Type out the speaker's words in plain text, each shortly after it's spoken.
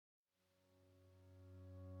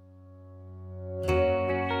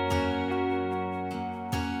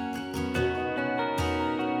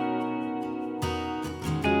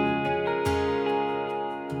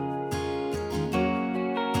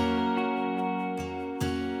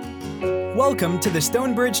Welcome to the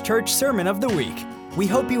Stonebridge Church Sermon of the Week. We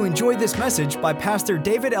hope you enjoy this message by Pastor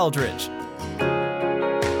David Eldridge.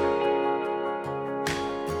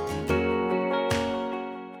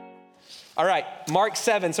 All right, Mark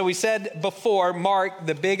 7. So we said before, Mark,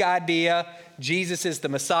 the big idea, Jesus is the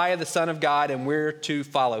Messiah, the Son of God, and we're to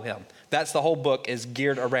follow him. That's the whole book is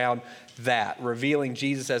geared around that, revealing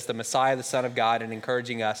Jesus as the Messiah, the Son of God, and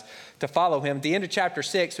encouraging us to follow him. At the end of chapter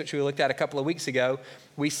 6, which we looked at a couple of weeks ago,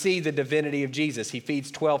 we see the divinity of Jesus. He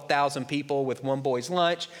feeds 12,000 people with one boy's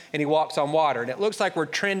lunch, and he walks on water. And it looks like we're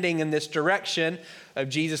trending in this direction of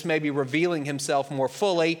Jesus maybe revealing himself more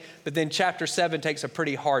fully, but then chapter 7 takes a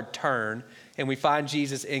pretty hard turn, and we find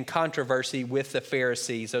Jesus in controversy with the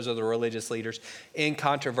Pharisees. Those are the religious leaders, in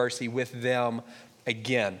controversy with them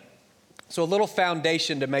again. So a little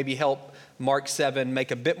foundation to maybe help Mark 7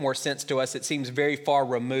 make a bit more sense to us. It seems very far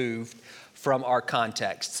removed from our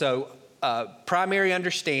context. So primary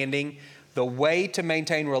understanding, the way to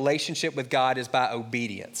maintain relationship with God is by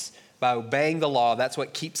obedience, by obeying the law. That's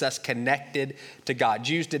what keeps us connected to God.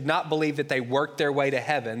 Jews did not believe that they worked their way to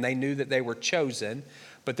heaven. They knew that they were chosen,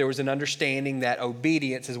 but there was an understanding that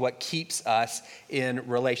obedience is what keeps us in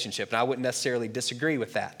relationship. And I wouldn't necessarily disagree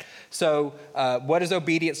with that. So what does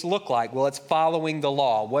obedience look like? Well, it's following the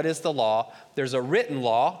law. What is the law? There's a written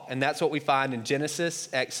law, and that's what we find in Genesis,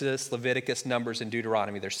 Exodus, Leviticus, Numbers, and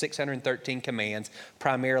Deuteronomy. There's 613 commands,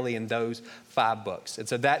 primarily in those 5 books. And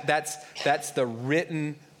so that's the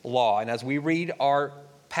written law. And as we read our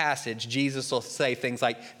passage, Jesus will say things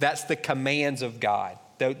like, that's the commands of God.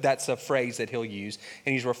 That's a phrase that he'll use.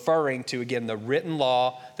 And he's referring to, again, the written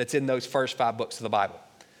law that's in those first 5 books of the Bible.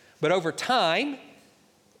 But over time,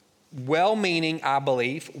 well-meaning, I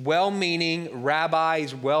believe, well-meaning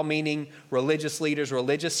rabbis, well-meaning religious leaders,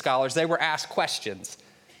 religious scholars, they were asked questions.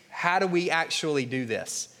 How do we actually do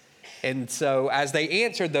this? And so as they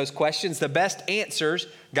answered those questions, the best answers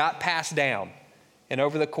got passed down. And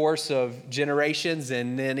over the course of generations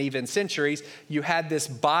and then even centuries, you had this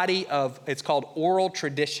body of, it's called oral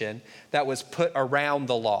tradition, that was put around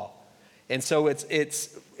the law. And so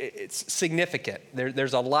it's significant.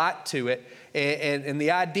 There's a lot to it. And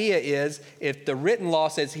the idea is, if the written law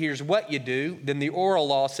says here's what you do, then the oral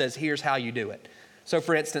law says here's how you do it. So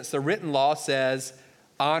for instance, the written law says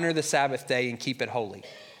honor the Sabbath day and keep it holy.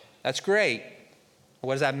 That's great.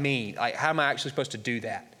 What does that mean? Like, how am I actually supposed to do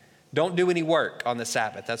that? Don't do any work on the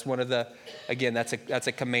Sabbath. That's one of the, again, that's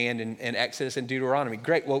a command in Exodus and Deuteronomy.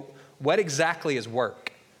 Great. Well, what exactly is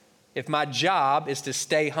work? If my job is to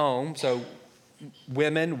stay home, so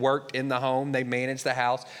women worked in the home, they managed the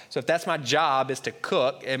house. So if that's my job is to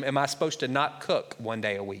cook, am I supposed to not cook one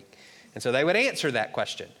day a week? And so they would answer that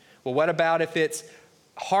question. Well, what about if it's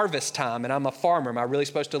harvest time and I'm a farmer? Am I really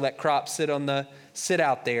supposed to let crops sit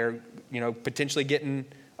out there, potentially getting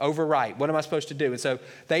overripe? What am I supposed to do? And so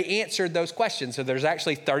they answered those questions. So there's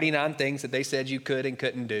actually 39 things that they said you could and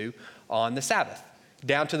couldn't do on the Sabbath,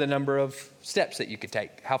 down to the number of steps that you could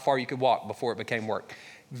take, how far you could walk before it became work.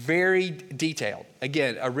 Very detailed.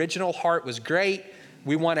 Again, original heart was great.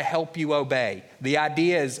 We want to help you obey. The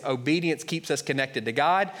idea is obedience keeps us connected to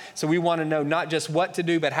God. So we want to know not just what to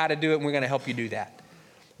do, but how to do it, and we're going to help you do that.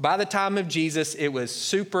 By the time of Jesus, it was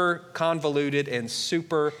super convoluted and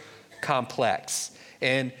super complex.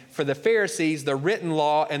 And for the Pharisees, the written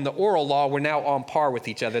law and the oral law were now on par with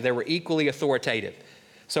each other. They were equally authoritative.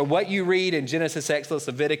 So what you read in Genesis, Exodus,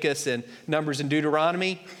 Leviticus, and Numbers and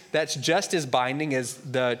Deuteronomy, that's just as binding as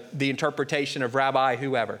the interpretation of Rabbi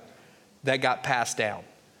whoever that got passed down.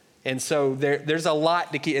 And so there's a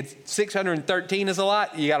lot to keep. 613 is a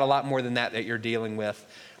lot. You got a lot more than that you're dealing with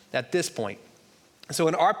at this point. So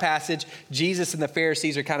in our passage, Jesus and the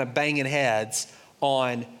Pharisees are kind of banging heads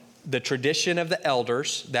on the tradition of the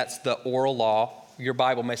elders. That's the oral law. Your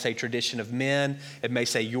Bible may say tradition of men. It may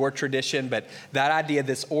say your tradition, but that idea,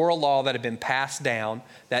 this oral law that had been passed down,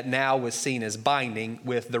 that now was seen as binding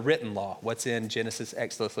with the written law. What's in Genesis,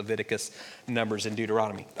 Exodus, Leviticus, Numbers, and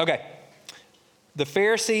Deuteronomy. Okay. The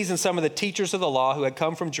Pharisees and some of the teachers of the law who had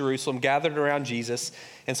come from Jerusalem gathered around Jesus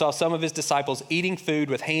and saw some of his disciples eating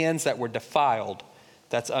food with hands that were defiled.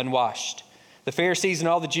 That's unwashed. The Pharisees and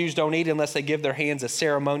all the Jews don't eat unless they give their hands a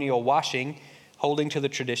ceremonial washing, holding to the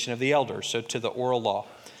tradition of the elders, so to the oral law.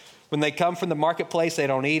 When they come from the marketplace, they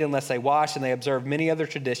don't eat unless they wash, and they observe many other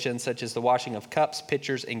traditions, such as the washing of cups,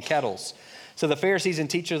 pitchers, and kettles. So the Pharisees and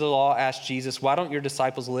teachers of the law asked Jesus, why don't your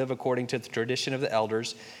disciples live according to the tradition of the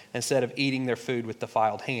elders instead of eating their food with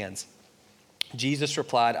defiled hands? Jesus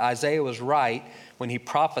replied, Isaiah was right when he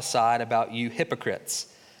prophesied about you hypocrites.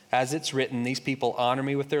 As it's written, these people honor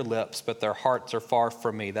me with their lips, but their hearts are far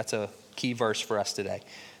from me. That's a key verse for us today.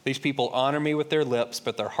 These people honor me with their lips,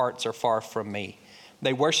 but their hearts are far from me.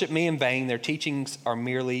 They worship me in vain. Their teachings are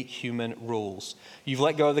merely human rules. You've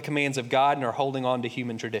let go of the commands of God and are holding on to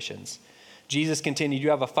human traditions. Jesus continued, you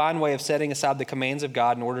have a fine way of setting aside the commands of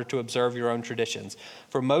God in order to observe your own traditions.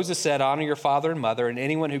 For Moses said, honor your father and mother, and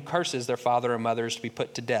anyone who curses their father or mother is to be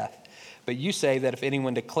put to death. But you say that if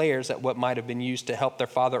anyone declares that what might have been used to help their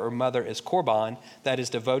father or mother is korban, that is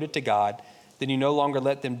devoted to God, then you no longer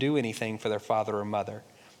let them do anything for their father or mother.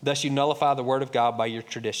 Thus you nullify the word of God by your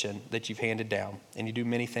tradition that you've handed down, and you do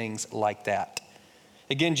many things like that.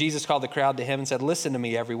 Again, Jesus called the crowd to him and said, listen to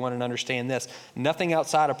me, everyone, and understand this. Nothing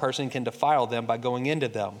outside a person can defile them by going into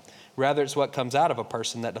them. Rather, it's what comes out of a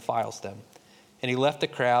person that defiles them. And he left the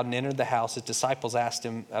crowd and entered the house. His disciples asked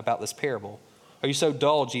him about this parable. Are you so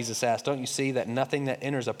dull, Jesus asked? Don't you see that nothing that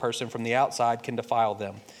enters a person from the outside can defile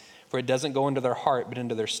them? For it doesn't go into their heart, but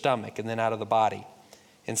into their stomach and then out of the body.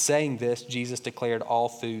 In saying this, Jesus declared all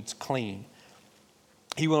foods clean.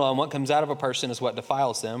 He went on, what comes out of a person is what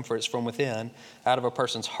defiles them, for it's from within, out of a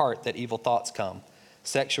person's heart, that evil thoughts come.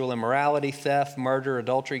 Sexual immorality, theft, murder,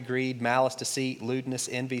 adultery, greed, malice, deceit, lewdness,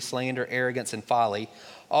 envy, slander, arrogance, and folly.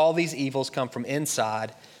 All these evils come from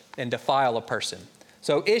inside and defile a person.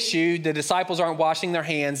 So issue, the disciples aren't washing their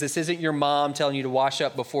hands. This isn't your mom telling you to wash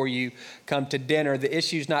up before you come to dinner. The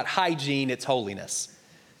issue is not hygiene, it's holiness.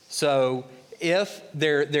 So if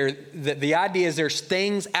the idea is there's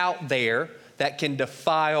things out there that can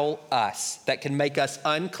defile us, that can make us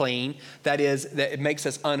unclean, that it makes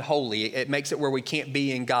us unholy. It makes it where we can't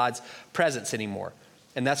be in God's presence anymore.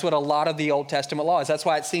 And that's what a lot of the Old Testament law is. That's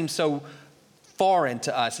why it seems so foreign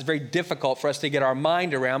to us. It's very difficult for us to get our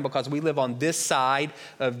mind around because we live on this side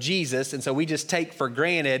of Jesus, and so we just take for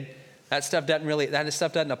granted that stuff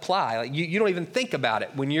doesn't apply. Like you don't even think about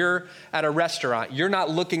it. When you're at a restaurant, you're not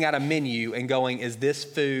looking at a menu and going, is this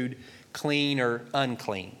food clean or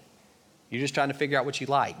unclean? You're just trying to figure out what you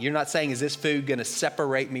like. You're not saying, is this food going to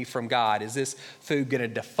separate me from God? Is this food going to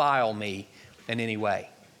defile me in any way?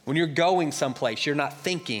 When you're going someplace, you're not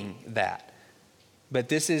thinking that. But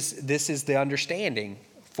this is the understanding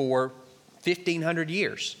for 1,500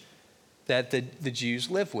 years that the Jews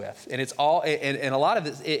live with. And it's all, and a lot of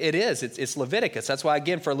it's Leviticus. That's why,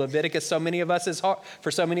 again, for Leviticus, so many of us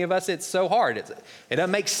it's so hard. It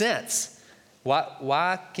doesn't make sense.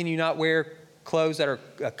 Why can you not wear clothes that are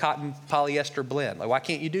a cotton polyester blend? Like, why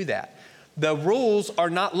can't you do that? The rules are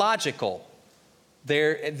not logical.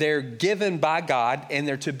 They're given by God and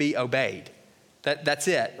they're to be obeyed. That's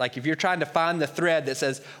it. Like, if you're trying to find the thread that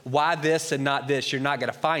says why this and not this, you're not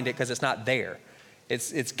going to find it because it's not there.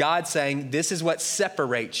 It's God saying this is what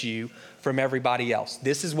separates you from everybody else.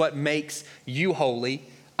 This is what makes you holy.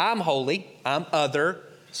 I'm other.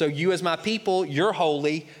 So you as my people, you're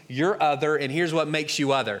holy, you're other, and here's what makes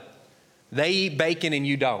you other. They eat bacon and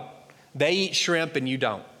you don't. They eat shrimp and you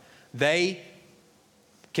don't. They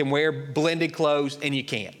can wear blended clothes and you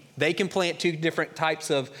can't. They can plant 2 different types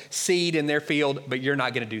of seed in their field, but you're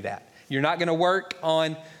not going to do that. You're not going to work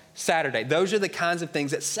on Saturday. Those are the kinds of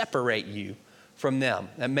things that separate you from them,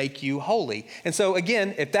 that make you holy. And so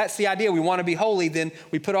again, if that's the idea, we want to be holy, then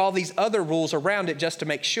we put all these other rules around it just to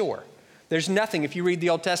make sure. There's nothing, if you read the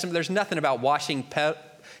Old Testament, there's nothing about washing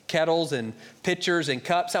kettles and pitchers and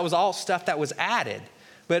cups. That was all stuff that was added.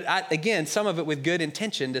 But again, some of it with good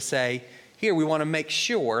intention to say, here, we want to make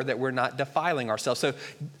sure that we're not defiling ourselves. So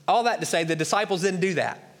all that to say, the disciples didn't do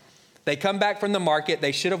that. They come back from the market.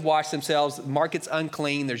 They should have washed themselves. The market's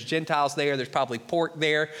unclean. There's Gentiles there. There's probably pork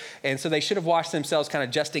there. And so they should have washed themselves kind of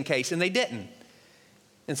just in case, and they didn't.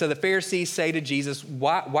 And so the Pharisees say to Jesus,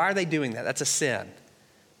 why are they doing that? That's a sin.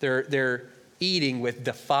 They're eating with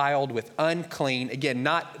defiled, with unclean, again,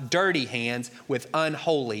 not dirty hands, with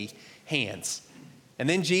unholy hands. And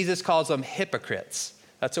then Jesus calls them hypocrites.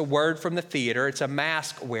 That's a word from the theater. It's a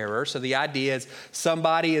mask wearer. So the idea is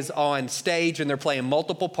somebody is on stage and they're playing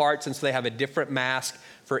multiple parts, and so they have a different mask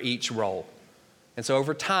for each role. And so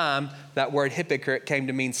over time, that word hypocrite came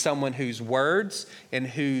to mean someone whose words and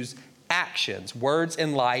whose actions, words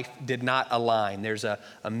and life, did not align. There's a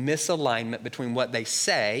misalignment between what they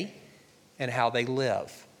say and how they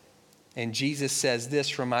live. And Jesus says this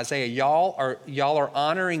from Isaiah, y'all are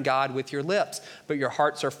honoring God with your lips, but your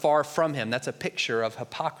hearts are far from him. That's a picture of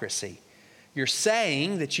hypocrisy. You're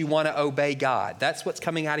saying that you want to obey God. That's what's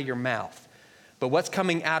coming out of your mouth. But what's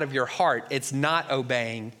coming out of your heart, it's not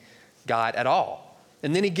obeying God at all.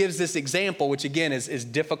 And then he gives this example, which again is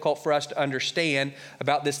difficult for us to understand,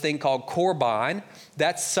 about this thing called korban.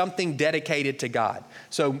 That's something dedicated to God.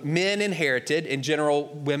 So men inherited. In general,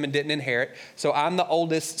 women didn't inherit. So I'm the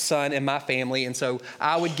oldest son in my family. And so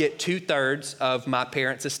I would get 2/3 of my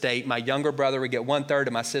parents' estate. My younger brother would get 1/3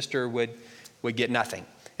 and my sister would get nothing.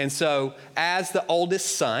 And so as the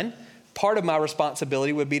oldest son, part of my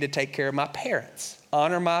responsibility would be to take care of my parents,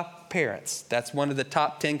 honor my parents. That's one of the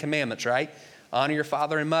top 10 commandments, right? Honor your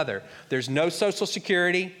father and mother. There's no Social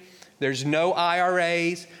Security. There's no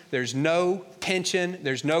IRAs. There's no pension.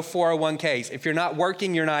 There's no 401ks. If you're not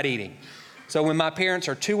working, you're not eating. So when my parents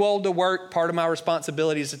are too old to work, part of my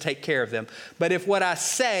responsibility is to take care of them. But if what I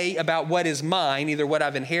say about what is mine, either what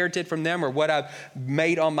I've inherited from them or what I've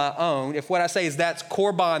made on my own, if what I say is that's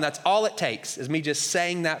korban, that's all it takes, is me just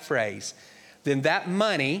saying that phrase, then that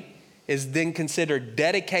money is then considered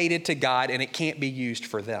dedicated to God and it can't be used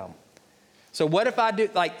for them. So what if I do,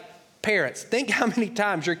 like parents, think how many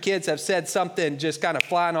times your kids have said something just kind of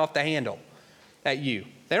flying off the handle at you.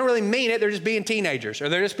 They don't really mean it. They're just being teenagers, or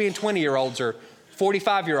they're just being 20-year-olds or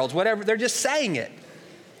 45-year-olds, whatever. They're just saying it.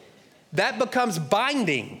 That becomes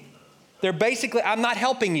binding. They're basically, I'm not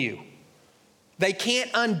helping you. They can't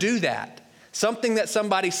undo that. Something that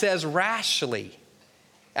somebody says rashly.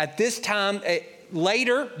 At this time,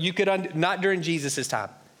 later, you could undo, not during Jesus' time.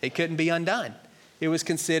 It couldn't be undone. It was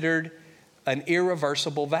considered an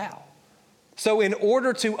irreversible vow. So in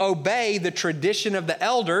order to obey the tradition of the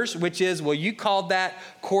elders, which is, well, you called that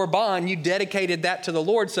korban, you dedicated that to the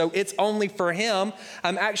Lord, so it's only for him,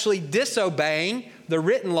 I'm actually disobeying the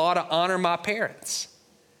written law to honor my parents.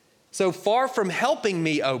 So far from helping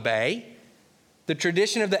me obey, the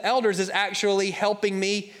tradition of the elders is actually helping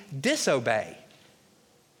me disobey.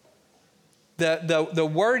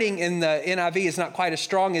 The wording in the NIV is not quite as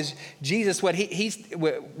strong as Jesus. When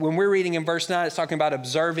we're reading in verse 9, it's talking about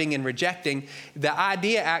observing and rejecting. The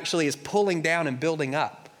idea actually is pulling down and building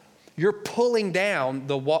up. You're pulling down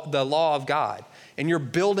the law of God, and you're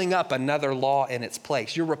building up another law in its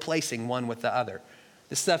place. You're replacing one with the other.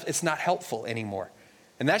 This stuff, it's not helpful anymore.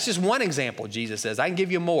 And that's just one example, Jesus says. I can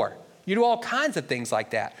give you more. You do all kinds of things like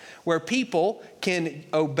that, where people can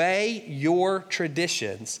obey your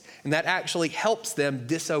traditions, and that actually helps them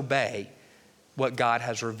disobey what God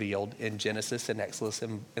has revealed in Genesis and Exodus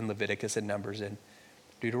and Leviticus and Numbers and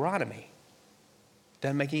Deuteronomy.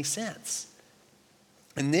 Doesn't make any sense.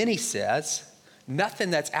 And then he says, nothing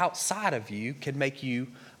that's outside of you can make you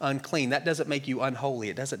unclean. That doesn't make you unholy.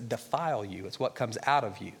 It doesn't defile you. It's what comes out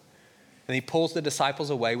of you. And he pulls the disciples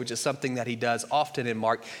away, which is something that he does often in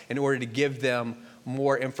Mark in order to give them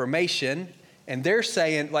more information. And they're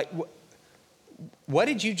saying, like, what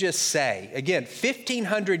did you just say? Again,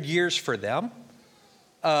 1,500 years for them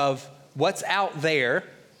of what's out there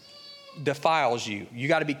defiles you. You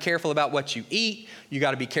got to be careful about what you eat. You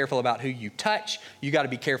got to be careful about who you touch. You got to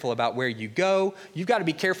be careful about where you go. You've got to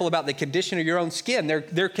be careful about the condition of your own skin. There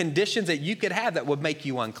are conditions that you could have that would make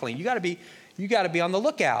you unclean. You got to be on the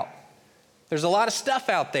lookout. There's a lot of stuff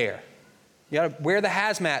out there. You got to wear the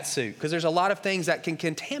hazmat suit because there's a lot of things that can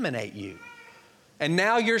contaminate you. And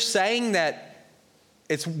now you're saying that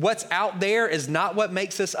it's what's out there is not what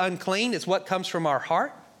makes us unclean. It's what comes from our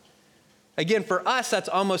heart. Again, for us, that's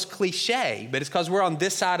almost cliche, but it's because we're on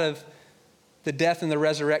this side of the death and the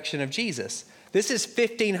resurrection of Jesus. This is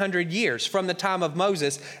 1,500 years from the time of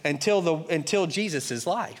Moses until Jesus'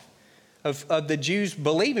 life. Of the Jews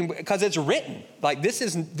believing, because it's written. Like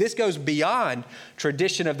this goes beyond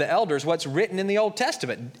tradition of the elders, what's written in the Old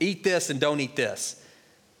Testament. Eat this and don't eat this.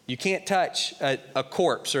 You can't touch a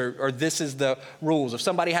corpse, or this is the rules. If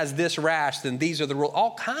somebody has this rash, then these are the rules.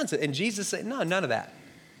 All kinds of, and Jesus said, no, none of that.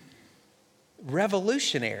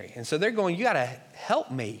 Revolutionary. And so they're going, you got to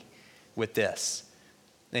help me with this.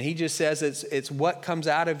 And he just says it's what comes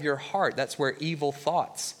out of your heart. That's where evil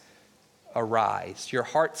thoughts arise. Your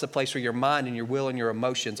heart's the place where your mind and your will and your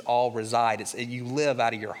emotions all reside. You live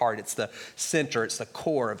out of your heart. It's the center. It's the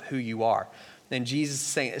core of who you are. And Jesus is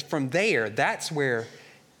saying from there, that's where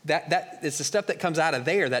that it's the stuff that comes out of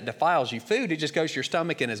there that defiles you. Food, it just goes to your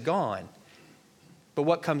stomach and is gone. But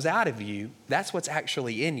what comes out of you, that's what's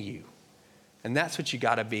actually in you. And that's what you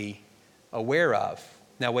got to be aware of.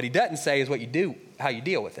 Now, what he doesn't say is what you do, how you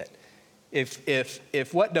deal with it.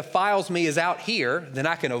 If what defiles me is out here, then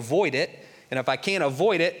I can avoid it. And if I can't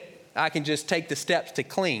avoid it, I can just take the steps to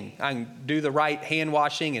clean. I can do the right hand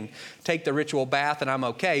washing and take the ritual bath and I'm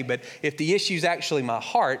okay. But if the issue is actually my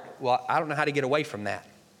heart, well, I don't know how to get away from that.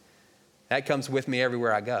 That comes with me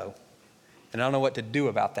everywhere I go. And I don't know what to do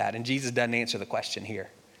about that. And Jesus doesn't answer the question here.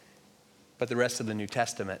 But the rest of the New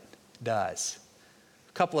Testament does.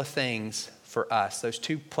 A couple of things for us. Those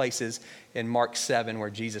two places in Mark 7 where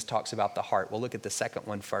Jesus talks about the heart. We'll look at the second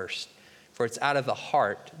one first. For it's out of the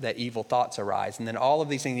heart that evil thoughts arise. And then all of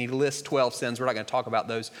these things, he lists 12 sins. We're not going to talk about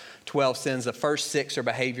those 12 sins. The first 6 are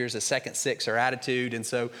behaviors. The second 6 are attitude. And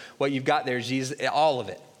so what you've got there is Jesus, all of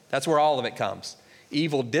it. That's where all of it comes.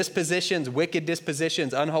 Evil dispositions, wicked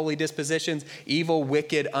dispositions, unholy dispositions, evil,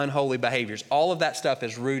 wicked, unholy behaviors. All of that stuff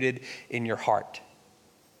is rooted in your heart.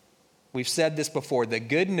 We've said this before. The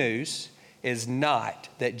good news is not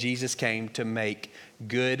that Jesus came to make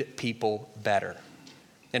good people better.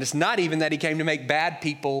 And it's not even that he came to make bad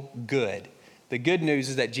people good. The good news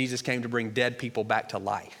is that Jesus came to bring dead people back to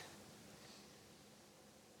life.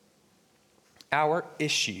 Our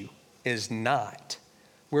issue is not,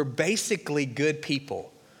 we're basically good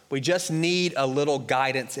people. We just need a little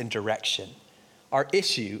guidance and direction. Our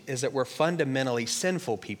issue is that we're fundamentally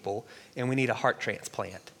sinful people and we need a heart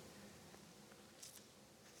transplant.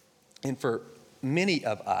 And for many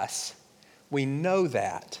of us, we know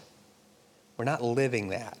that. We're not living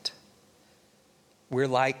that. We're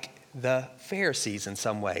like the Pharisees in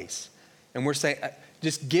some ways. And we're saying,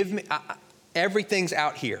 just give me, everything's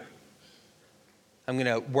out here. I'm going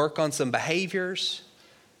to work on some behaviors.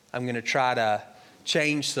 I'm going to try to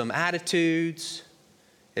change some attitudes.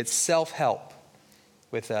 It's self-help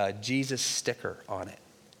with a Jesus sticker on it.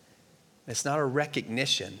 It's not a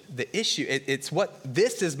recognition. The issue, it's what,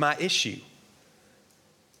 this is my issue.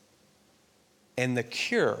 And the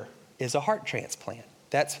cure is a heart transplant.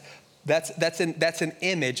 That's an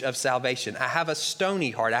image of salvation. I have a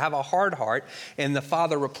stony heart. I have a hard heart, and the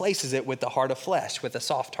Father replaces it with the heart of flesh, with a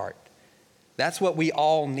soft heart. That's what we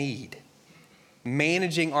all need.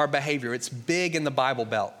 Managing our behavior. It's big in the Bible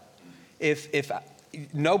Belt. If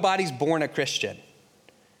nobody's born a Christian,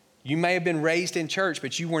 you may have been raised in church,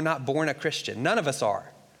 but you were not born a Christian. None of us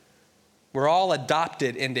are. We're all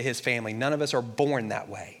adopted into his family. None of us are born that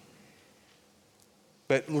way.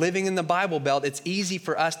 But living in the Bible Belt, it's easy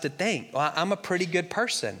for us to think, well, I'm a pretty good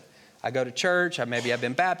person. I go to church, maybe I've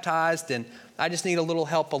been baptized, and I just need a little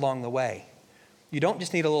help along the way. You don't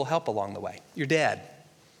just need a little help along the way. You're dead,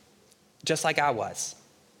 just like I was,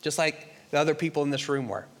 just like the other people in this room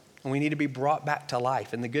were. And we need to be brought back to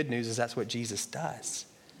life. And the good news is that's what Jesus does.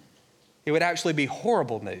 It would actually be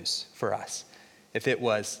horrible news for us if it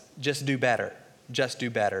was just do better, just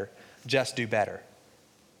do better, just do better,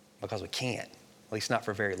 because we can't. At least not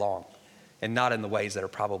for very long, and not in the ways that are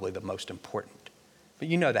probably the most important. But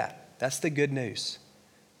you know that. That's the good news.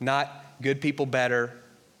 Not good people better,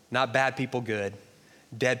 not bad people good,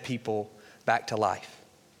 dead people back to life.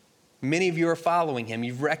 Many of you are following him.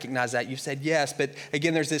 You've recognized that. You've said yes, but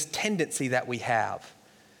again, there's this tendency that we have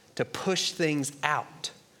to push things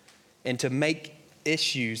out and to make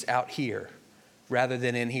issues out here rather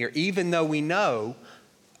than in here, even though we know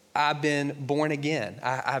I've been born again.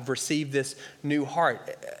 I've received this new heart.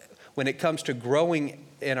 When it comes to growing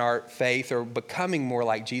in our faith or becoming more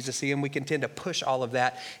like Jesus, and we can tend to push all of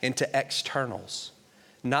that into externals.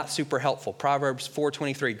 Not super helpful. Proverbs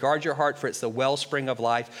 4:23, guard your heart for it's the wellspring of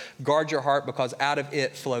life. Guard your heart because out of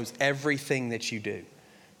it flows everything that you do.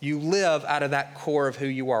 You live out of that core of who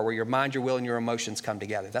you are, where your mind, your will, and your emotions come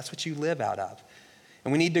together. That's what you live out of.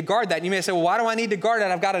 And we need to guard that. And you may say, well, why do I need to guard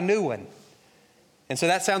that? I've got a new one. And so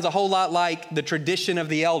that sounds a whole lot like the tradition of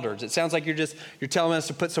the elders. It sounds like you're telling us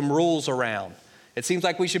to put some rules around. It seems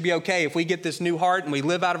like we should be okay. If we get this new heart and we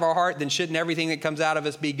live out of our heart, then shouldn't everything that comes out of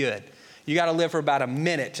us be good? You got to live for about a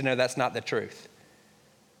minute to know that's not the truth.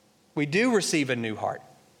 We do receive a new heart,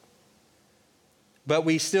 but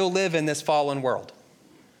we still live in this fallen world.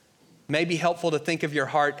 It may be helpful to think of your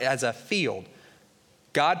heart as a field.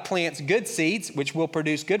 God plants good seeds, which will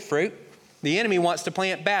produce good fruit. The enemy wants to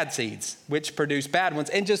plant bad seeds, which produce bad ones.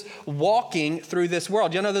 And just walking through this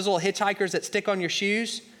world. You know those little hitchhikers that stick on your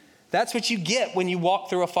shoes? That's what you get when you walk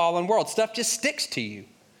through a fallen world. Stuff just sticks to you.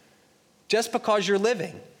 Just because you're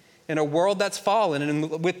living in a world that's fallen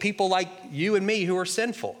and with people like you and me who are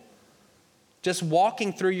sinful. Just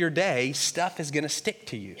walking through your day, stuff is going to stick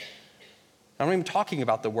to you. I'm not even talking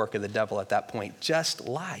about the work of the devil at that point, just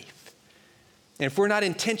life. And if we're not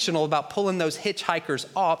intentional about pulling those hitchhikers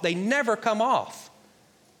off, they never come off.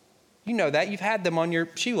 You know that. You've had them on your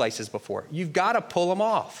shoelaces before. You've got to pull them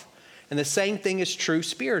off. And the same thing is true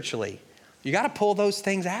spiritually. You got to pull those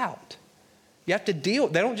things out. You have to deal.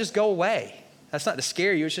 They don't just go away. That's not to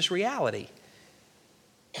scare you. It's just reality.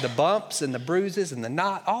 The bumps and the bruises and the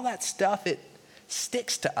knot, all that stuff, it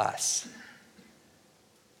sticks to us.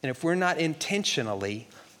 And if we're not intentionally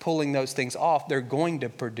pulling those things off, they're going to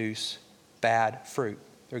produce bad fruit.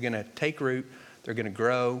 They're going to take root, they're going to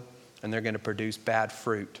grow, and they're going to produce bad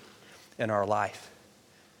fruit in our life.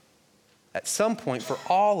 At some point, for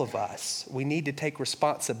all of us, we need to take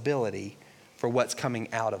responsibility for what's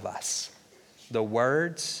coming out of us. The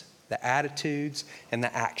words, the attitudes, and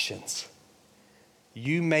the actions.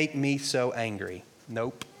 You make me so angry.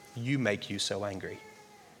 Nope, you make you so angry.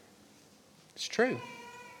 It's true.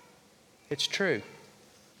 It's true.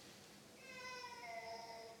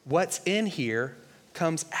 What's in here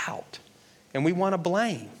comes out, and we want to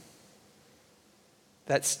blame.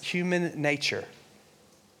 That's human nature.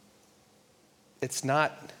 It's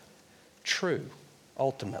not true,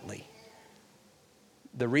 ultimately.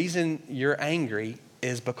 The reason you're angry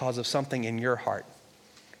is because of something in your heart.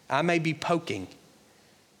 I may be poking,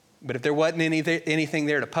 but if there wasn't anything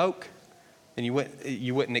there to poke, then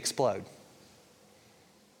you wouldn't explode.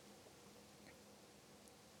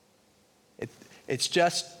 It's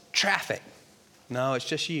just traffic. No, it's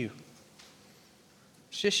just you.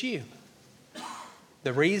 It's just you.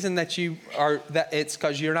 The reason that it's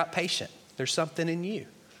because you're not patient. There's something in you.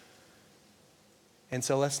 And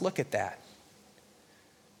so let's look at that.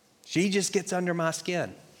 She just gets under my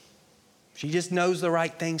skin. She just knows the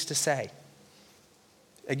right things to say.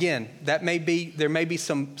 Again, there may be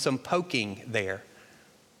some poking there.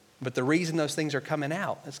 But the reason those things are coming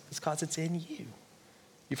out is because it's in you.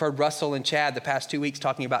 You've heard Russell and Chad the past 2 weeks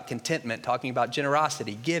talking about contentment, talking about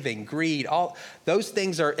generosity, giving, greed. All those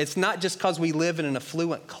things it's not just because we live in an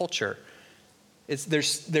affluent culture. There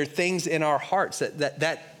are things in our hearts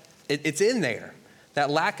that it's in there. That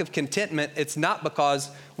lack of contentment, it's not because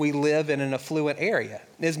we live in an affluent area.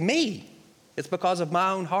 It's me. It's because of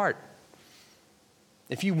my own heart.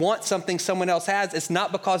 If you want something someone else has, it's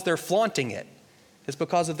not because they're flaunting it. It's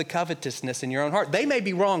because of the covetousness in your own heart. They may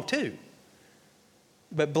be wrong too.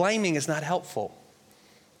 But blaming is not helpful.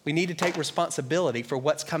 We need to take responsibility for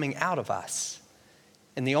what's coming out of us.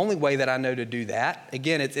 And the only way that I know to do that,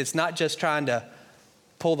 again, it's not just trying to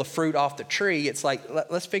pull the fruit off the tree. It's like,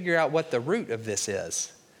 let's figure out what the root of this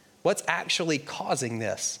is. What's actually causing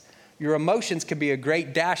this? Your emotions can be a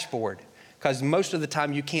great dashboard because most of the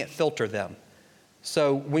time you can't filter them.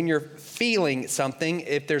 So when you're feeling something,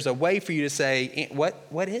 if there's a way for you to say,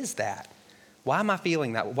 what is that? Why am I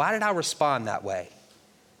feeling that? Why did I respond that way?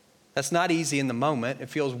 That's not easy in the moment. It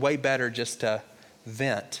feels way better just to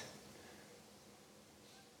vent.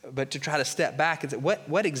 But to try to step back and say,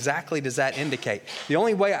 what exactly does that indicate? The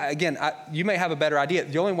only way, you may have a better idea.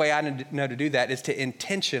 The only way I know to do that is to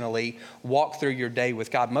intentionally walk through your day with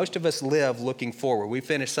God. Most of us live looking forward. We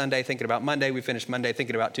finish Sunday thinking about Monday. We finish Monday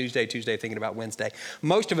thinking about Tuesday thinking about Wednesday.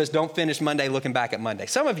 Most of us don't finish Monday looking back at Monday.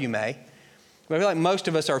 Some of you may. But I feel like most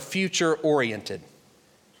of us are future-oriented,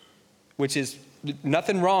 which is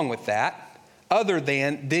nothing wrong with that, other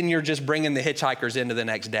than then you're just bringing the hitchhikers into the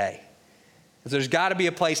next day. There's got to be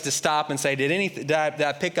a place to stop and say, did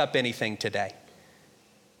I pick up anything today?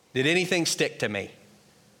 Did anything stick to me?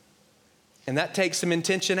 And that takes some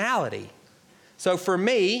intentionality. So for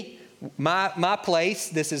me, my place,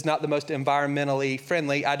 this is not the most environmentally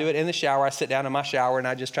friendly. I do it in the shower. I sit down in my shower and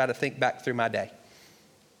I just try to think back through my day.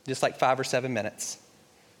 Just like 5 or 7 minutes.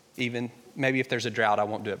 Even maybe if there's a drought, I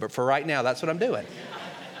won't do it. But for right now, that's what I'm doing.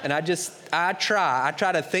 And I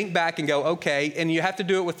try to think back and go, okay, and you have to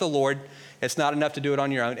do it with the Lord. It's not enough to do it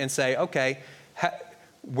on your own and say, okay,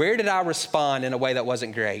 where did I respond in a way that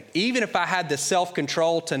wasn't great? Even if I had the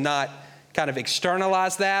self-control to not kind of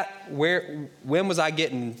externalize that, when was I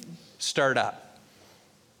getting stirred up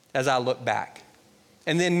as I look back?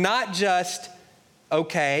 And then not just,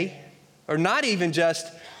 okay, or not even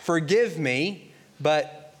just forgive me,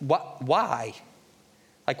 but why?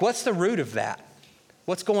 Like, what's the root of that?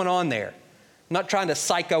 What's going on there? I'm not trying to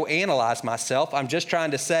psychoanalyze myself. I'm just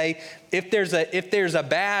trying to say, if there's a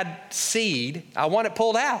bad seed, I want it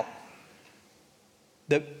pulled out.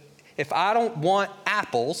 If I don't want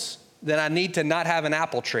apples, then I need to not have an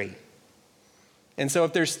apple tree. And so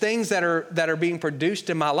if there's things that are being produced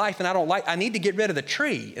in my life and I don't like, I need to get rid of the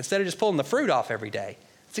tree instead of just pulling the fruit off every day.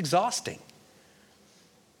 It's exhausting.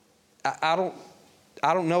 I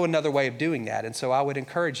don't know another way of doing that. And so I would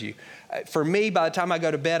encourage you. For me, by the time I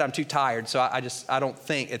go to bed, I'm too tired. So I don't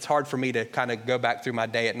think, it's hard for me to kind of go back through my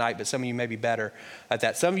day at night, but some of you may be better at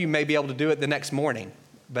that. Some of you may be able to do it the next morning,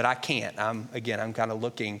 but I can't. I'm kind of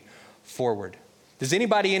looking forward. Does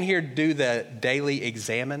anybody in here do the daily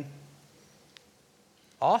examine?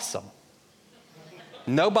 Awesome.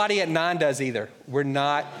 Nobody at 9 does either. We're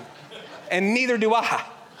not, and neither do I.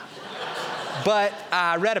 But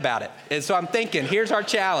I read about it. And so I'm thinking, here's our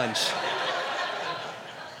challenge.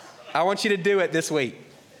 I want you to do it this week.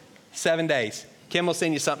 7 days. Kim will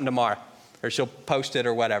send you something tomorrow, or she'll post it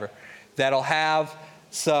or whatever. That'll have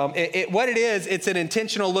some, what it is, it's an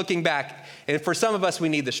intentional looking back. And for some of us, we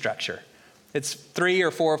need the structure. It's 3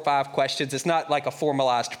 or 4 or 5 questions. It's not like a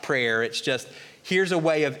formalized prayer. It's just, here's a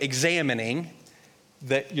way of examining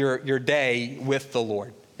your day with the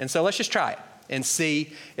Lord. And so let's just try it and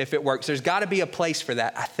see if it works. There's got to be a place for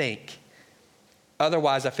that, I think.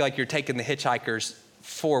 Otherwise, I feel like you're taking the hitchhikers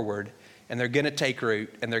forward, and they're going to take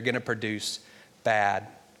root, and they're going to produce bad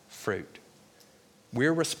fruit.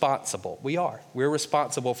 We're responsible. We are. We're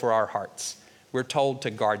responsible for our hearts. We're told to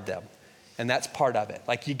guard them. And that's part of it.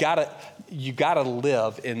 Like you gotta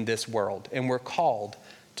live in this world, and we're called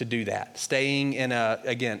to do that. Staying in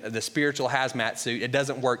the spiritual hazmat suit, it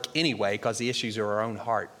doesn't work anyway because the issues are our own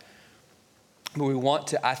heart. But we want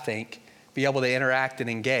to, I think, be able to interact and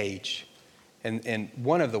engage. And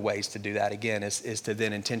one of the ways to do that, again, is to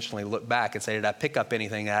then intentionally look back and say, did I pick up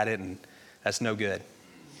anything at it? And that's no good.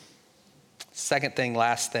 Second thing,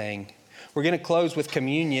 last thing. We're going to close with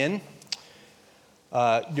communion.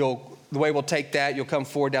 The way we'll take that, you'll come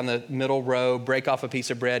forward down the middle row, break off a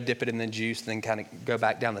piece of bread, dip it in the juice, then kind of go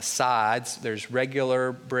back down the sides. There's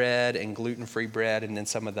regular bread and gluten-free bread, and then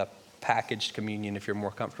some of the packaged communion if you're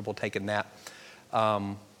more comfortable taking that.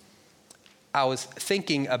 I was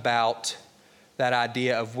thinking about that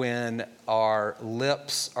idea of when our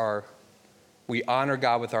lips we honor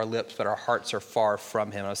God with our lips, but our hearts are far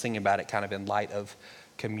from him. I was thinking about it kind of in light of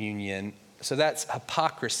communion. So that's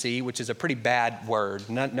hypocrisy, which is a pretty bad word.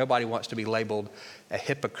 Nobody wants to be labeled a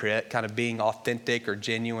hypocrite, kind of being authentic or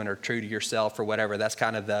genuine or true to yourself or whatever. That's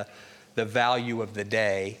kind of the value of the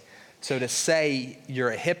day. So to say you're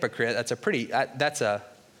a hypocrite,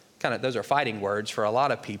 those are fighting words for a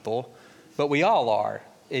lot of people, but we all are.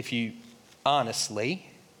 If you honestly,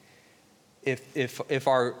 if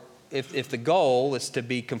the goal is to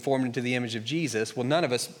be conformed into the image of Jesus, well, none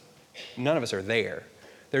of us are there.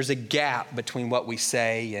 There's a gap between what we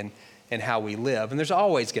say and how we live, and there's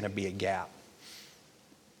always going to be a gap.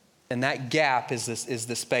 And that gap is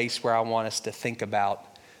the space where I want us to think about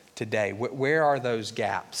today. Where are those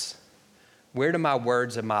gaps? Where do my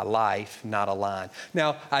words and my life not align?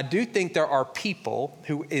 Now, I do think there are people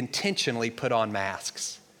who intentionally put on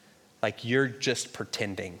masks. Like you're just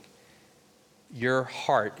pretending. Your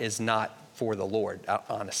heart is not for the Lord,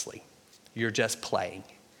 honestly. You're just playing.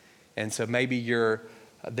 And so maybe you've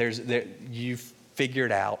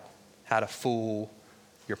figured out how to fool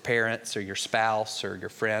your parents or your spouse or your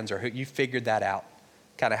friends, or you figured that out,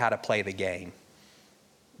 kind of how to play the game.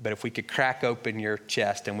 But if we could crack open your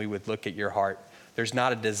chest and we would look at your heart, there's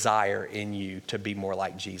not a desire in you to be more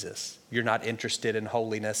like Jesus. You're not interested in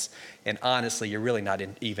holiness, and honestly, you're really not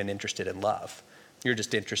even interested in love. You're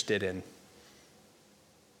just interested in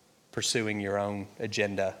pursuing your own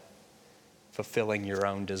agenda, fulfilling your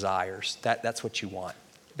own desires. That's what you want.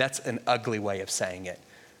 That's an ugly way of saying it,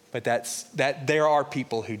 but there are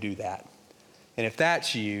people who do that. And if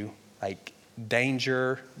that's you, like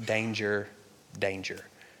danger, danger, danger.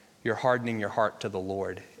 You're hardening your heart to the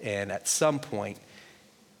Lord. And at some point,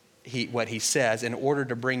 what he says, in order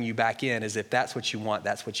to bring you back in, is if that's what you want,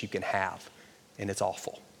 that's what you can have. And it's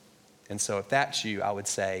awful. And so if that's you, I would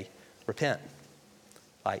say, repent.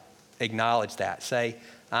 Like, acknowledge that. Say,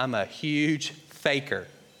 I'm a huge faker.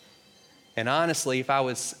 And honestly, if I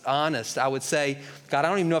was honest, I would say, God, I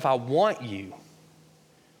don't even know if I want you.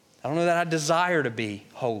 I don't know that I desire to be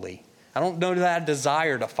holy. I don't know that I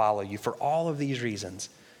desire to follow you for all of these reasons.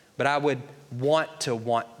 But I would want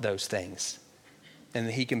those things.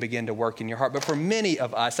 And he can begin to work in your heart. But for many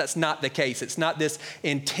of us, that's not the case. It's not this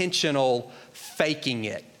intentional faking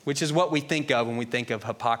it, which is what we think of when we think of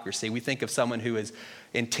hypocrisy. We think of someone who is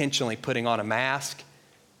intentionally putting on a mask.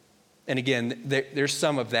 And again, there's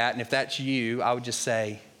some of that. And if that's you, I would just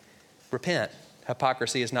say, repent.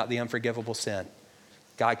 Hypocrisy is not the unforgivable sin.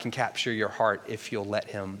 God can capture your heart if you'll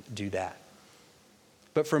let him do that.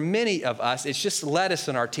 But for many of us, it's just lettuce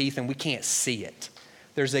in our teeth and we can't see it.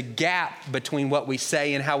 There's a gap between what we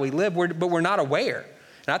say and how we live, but we're not aware.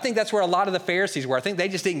 And I think that's where a lot of the Pharisees were. I think they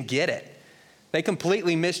just didn't get it. They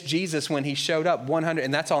completely missed Jesus when he showed up 100,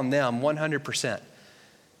 and that's on them 100%.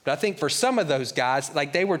 But I think for some of those guys,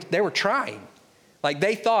 like they were trying. Like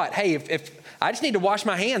they thought, hey, if I just need to wash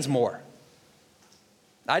my hands more.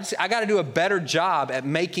 I got to do a better job at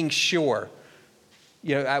making sure.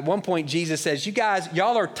 You know, at one point Jesus says,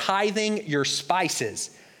 y'all are tithing your spices.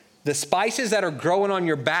 The spices that are growing on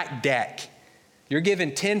your back deck. You're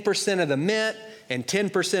giving 10% of the mint and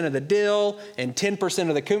 10% of the dill and 10%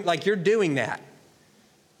 of the cumin. Like you're doing that.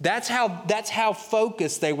 That's how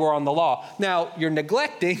focused they were on the law. Now, you're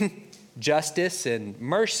neglecting justice and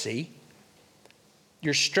mercy.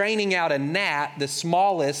 You're straining out a gnat, the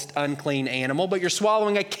smallest unclean animal, but you're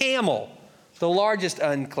swallowing a camel, the largest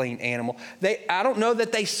unclean animal. I don't know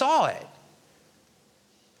that they saw it.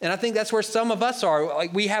 And I think that's where some of us are.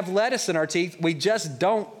 Like, we have lettuce in our teeth. We just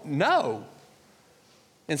don't know.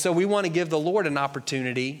 And so we want to give the Lord an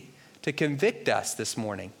opportunity to convict us this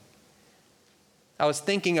morning. I was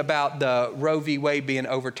thinking about the Roe v. Wade being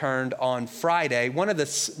overturned on Friday. One of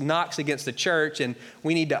the knocks against the church, and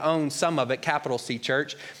we need to own some of it, capital C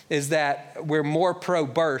church, is that we're more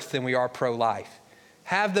pro-birth than we are pro-life.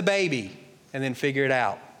 Have the baby and then figure it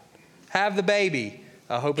out. Have the baby.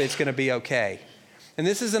 I hope it's going to be okay. And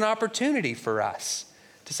this is an opportunity for us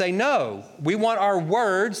to say, no, we want our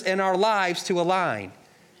words and our lives to align.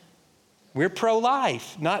 We're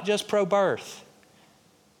pro-life, not just pro-birth.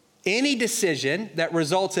 Any decision that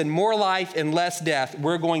results in more life and less death,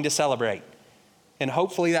 we're going to celebrate. And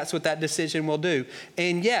hopefully that's what that decision will do.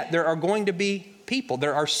 And yet there are going to be people.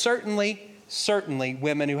 There are certainly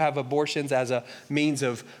women who have abortions as a means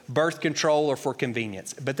of birth control or for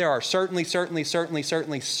convenience. But there are certainly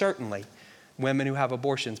women who have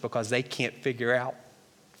abortions because they can't figure out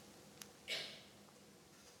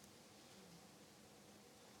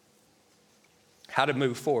how to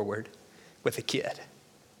move forward with a kid.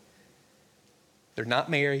 They're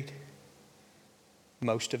not married,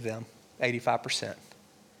 most of them, 85%.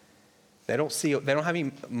 They don't have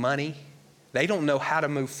any money. They don't know how to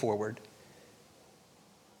move forward.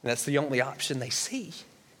 And that's the only option they see.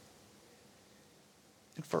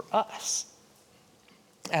 And for us,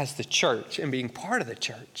 as the church and being part of the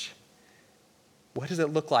church, what does it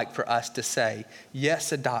look like for us to say,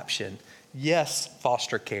 yes, adoption, yes,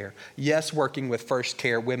 foster care, yes, working with First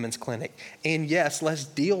Care Women's Clinic, and yes, let's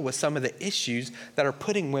deal with some of the issues that are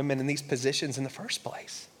putting women in these positions in the first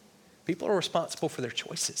place. People are responsible for their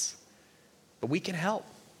choices, but we can help.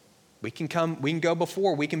 We can go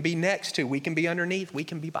before, we can be next to, we can be underneath, we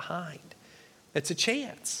can be behind. It's a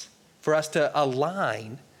chance for us to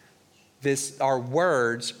align our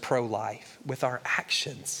words pro-life with our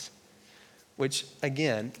actions, which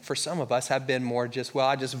again, for some of us have been more just,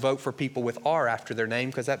 I just vote for people with R after their name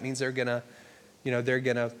because that means they're gonna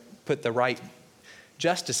put the right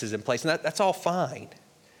justices in place. And that's all fine,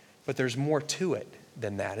 but there's more to it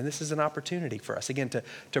than that. And this is an opportunity for us, again,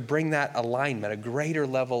 to bring that alignment, a greater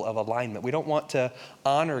level of alignment. We don't want to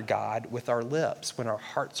honor God with our lips when our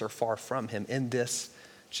hearts are far from him in this.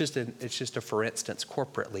 It's just a for instance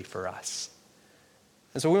corporately for us.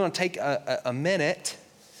 And so we want to take a minute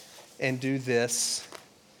and do this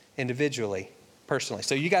individually, personally.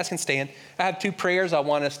 So you guys can stand. I have 2 prayers I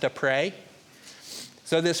want us to pray.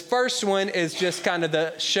 So this first one is just kind of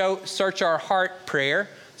the search our heart prayer.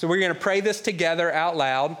 So we're going to pray this together out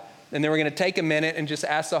loud, and then we're going to take a minute and just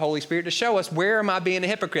ask the Holy Spirit to show us, where am I being a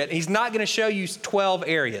hypocrite? He's not going to show you 12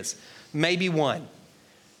 areas, maybe 1.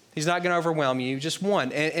 He's not going to overwhelm you, just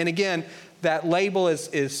 1. And again, that label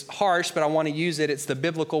is harsh, but I want to use it. It's the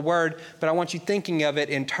biblical word, but I want you thinking of it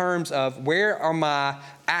in terms of, where are my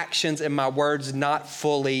actions and my words not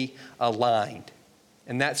fully aligned?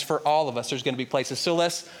 And that's for all of us. There's going to be places. So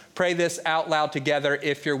let's pray this out loud together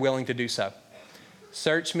if you're willing to do so.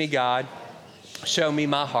 Search me, God. Show me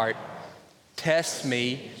my heart. Test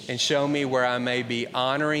me and show me where I may be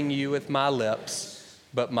honoring you with my lips,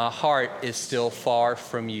 but my heart is still far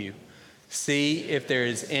from you. See if there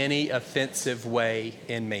is any offensive way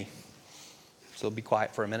in me. So be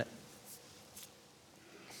quiet for a minute.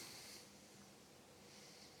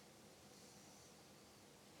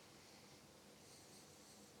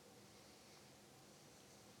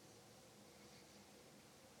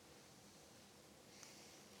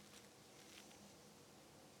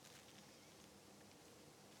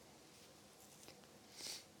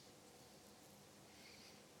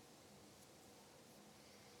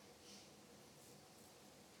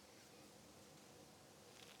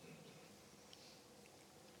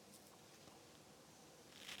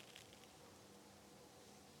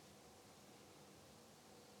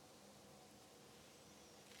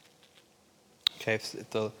 Okay, if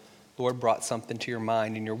the Lord brought something to your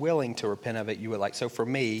mind and you're willing to repent of it, you would like. So for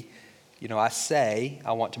me, I say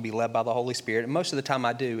I want to be led by the Holy Spirit. And most of the time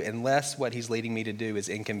I do, unless what he's leading me to do is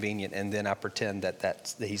inconvenient. And then I pretend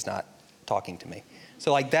that he's not talking to me.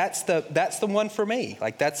 So that's the one for me.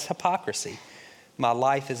 That's hypocrisy. My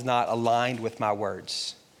life is not aligned with my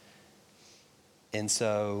words. And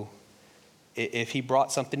so if he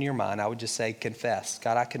brought something to your mind, I would just say, confess.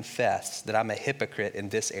 God, I confess that I'm a hypocrite in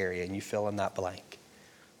this area, and you fill in that blank.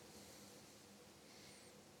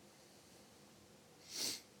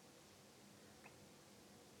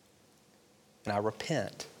 And I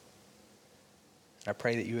repent. And I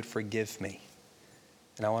pray that you would forgive me.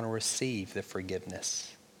 And I want to receive the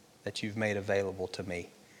forgiveness that you've made available to me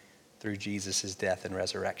through Jesus' death and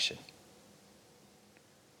resurrection.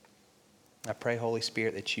 I pray, Holy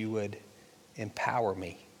Spirit, that you would empower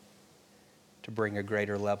me to bring a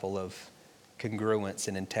greater level of congruence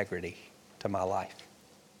and integrity to my life.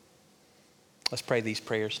 Let's pray these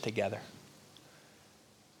prayers together.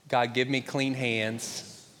 God, give me clean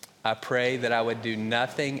hands. I pray that I would do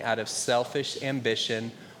nothing out of selfish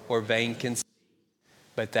ambition or vain conceit,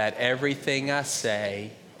 but that everything I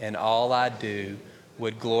say and all I do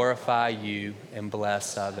would glorify you and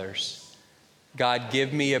bless others. God,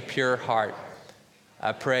 give me a pure heart.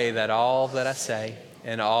 I pray that all that I say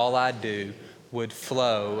and all I do would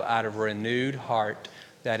flow out of a renewed heart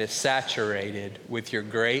that is saturated with your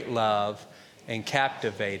great love and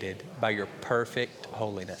captivated by your perfect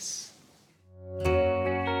holiness.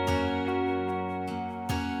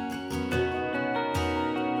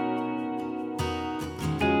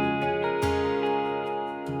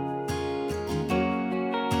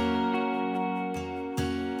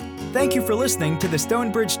 Thank you for listening to the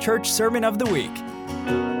Stonebridge Church Sermon of the Week.